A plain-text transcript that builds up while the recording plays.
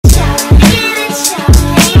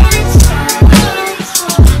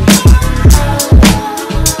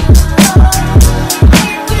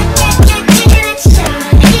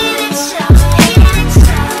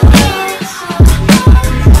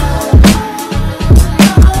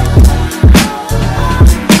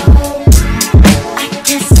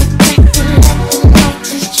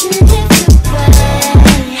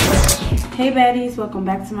welcome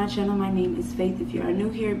back to my channel. My name is Faith. If you are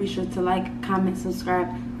new here, be sure to like, comment, subscribe,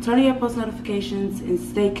 turn on your post notifications, and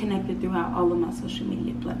stay connected throughout all of my social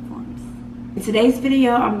media platforms. In today's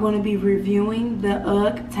video, I'm going to be reviewing the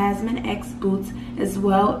Ugg Tasman X boots, as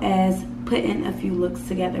well as putting a few looks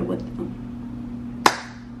together with them.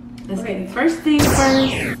 Let's get it. First things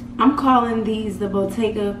first, I'm calling these the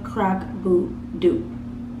Bottega Croc Boot Dupe.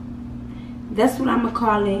 That's what I'm gonna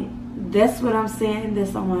call it. That's what I'm saying.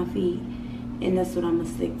 That's on my feet, and that's what I'm gonna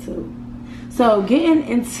stick to. So getting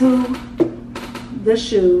into the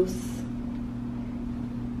shoes,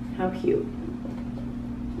 how cute.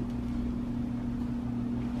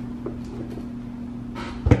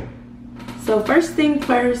 So first thing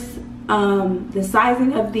first, the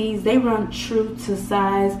sizing of these, they run true to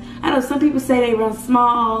size. I know some people say they run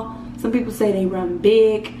small, some people say they run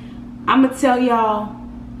big. I'm gonna tell y'all,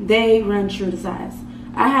 they run true to size.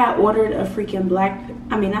 I had ordered a freaking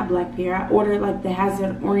not black pair. I ordered like the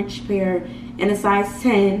Hazard orange pair in a size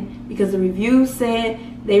 10 because the review said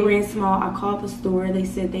they ran small. I called the store, they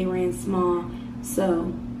said they ran small.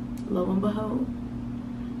 So lo and behold,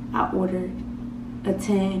 I ordered a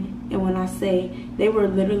 10, and when I say they were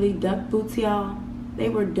literally duck boots, y'all, they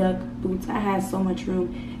were duck boots. I had so much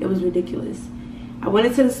room, it was ridiculous. I went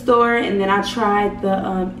into the store and then I tried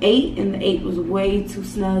the 8, and the 8 was way too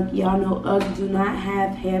snug. Y'all know Ugg do not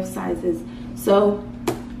have half sizes. So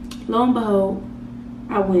lo and behold,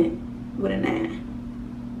 I went with a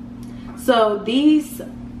 9. So these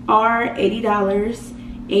are $80,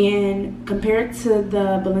 and compared to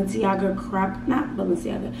the Balenciaga Croc,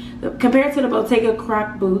 compared to the Bottega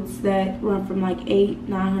Croc boots that run from like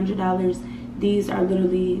 $800–900, these are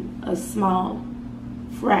literally a small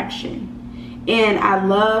fraction. And I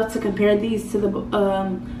love to compare these to the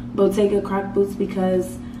Bottega Croc boots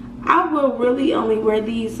because I will really only wear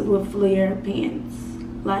these with flare pants.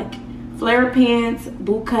 Like flare pants,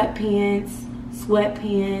 boot cut pants,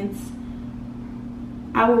 sweatpants.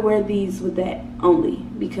 I will wear these with that only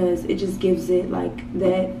because it just gives it like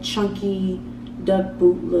that chunky duck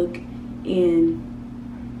boot look, and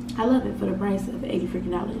I love it for the price of $80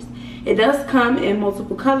 freaking. It does come in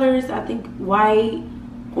multiple colors. I think white,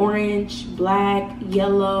 orange, black,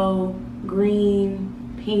 yellow, green,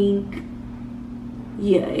 pink.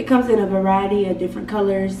 Yeah, it comes in a variety of different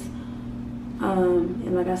colors.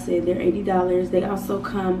 And like I said, they're $80. They also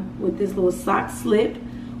come with this little sock slip,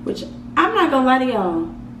 which I'm not gonna lie to y'all,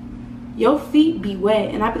 your feet be wet,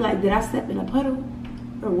 and I be like, did I step in a puddle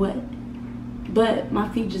or what? But my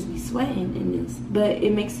feet just be sweating in this. But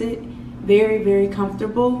it makes it very, very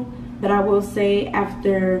comfortable. But I will say,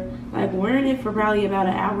 after like wearing it for probably about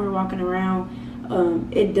an hour walking around,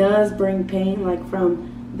 it does bring pain, like from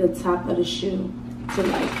the top of the shoe to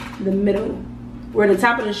like the middle, where the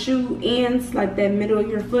top of the shoe ends, like that middle of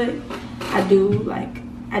your foot.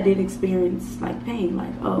 I did experience like pain,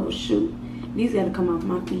 like, oh shoot, these gotta come off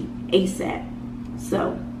my feet ASAP.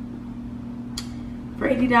 So for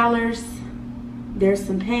 $80, there's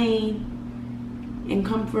some pain and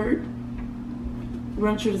comfort,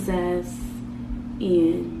 run true to size,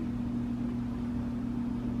 and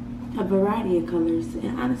a variety of colors.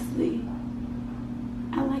 And honestly,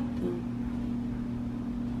 I like them.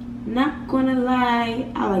 Not gonna lie,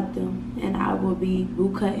 I like them, and I will be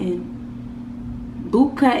boot cutting,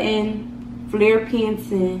 flare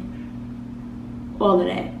pantsing, all of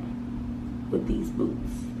that with these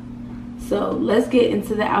boots. So let's get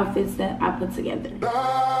into the outfits that I put together.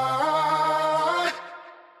 Fly,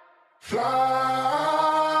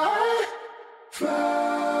 fly,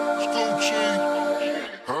 fly,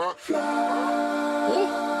 fly.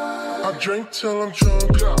 I drink till I'm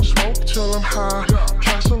drunk, smoke till I'm high,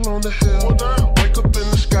 castle on the hill, wake up in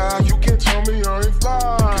the sky. You can't tell me I ain't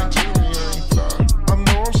fly. I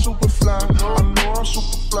know I'm super fly, I know I'm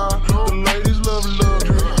super fly. The ladies love love,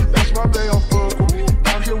 that's my day off book.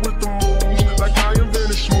 Out here with the moves, like I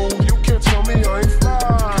invented smooth. You can't tell me I ain't fly.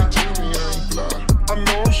 I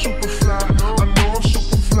know I'm super fly, I know I'm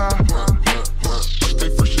super fly. Stay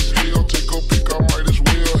fresh as hell, take a peek, I might as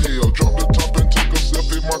well. Hell, drop the top and take a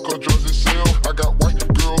selfie, mark a jersey sale. I got white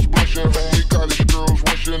girls blushing on me, college girls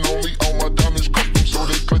rushing on me. All my diamonds custom, so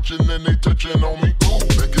they clutching and they touching on me. Ooh,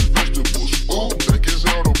 that is vegetables. Ooh, that is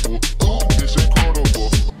edible. Ooh, it's incredible.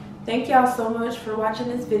 Thank y'all so much for watching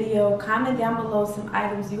this video. Comment down below some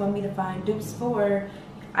items you want me to find dupes for,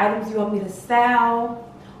 items you want me to style,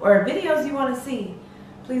 or videos you want to see.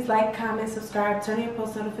 Please like, comment, subscribe, turn on your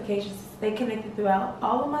post notifications, stay connected throughout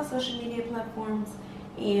all of my social media platforms,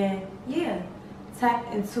 and yeah, tap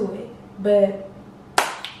into it. But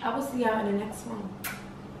I will see y'all in the next one.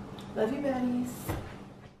 Love you, buddies.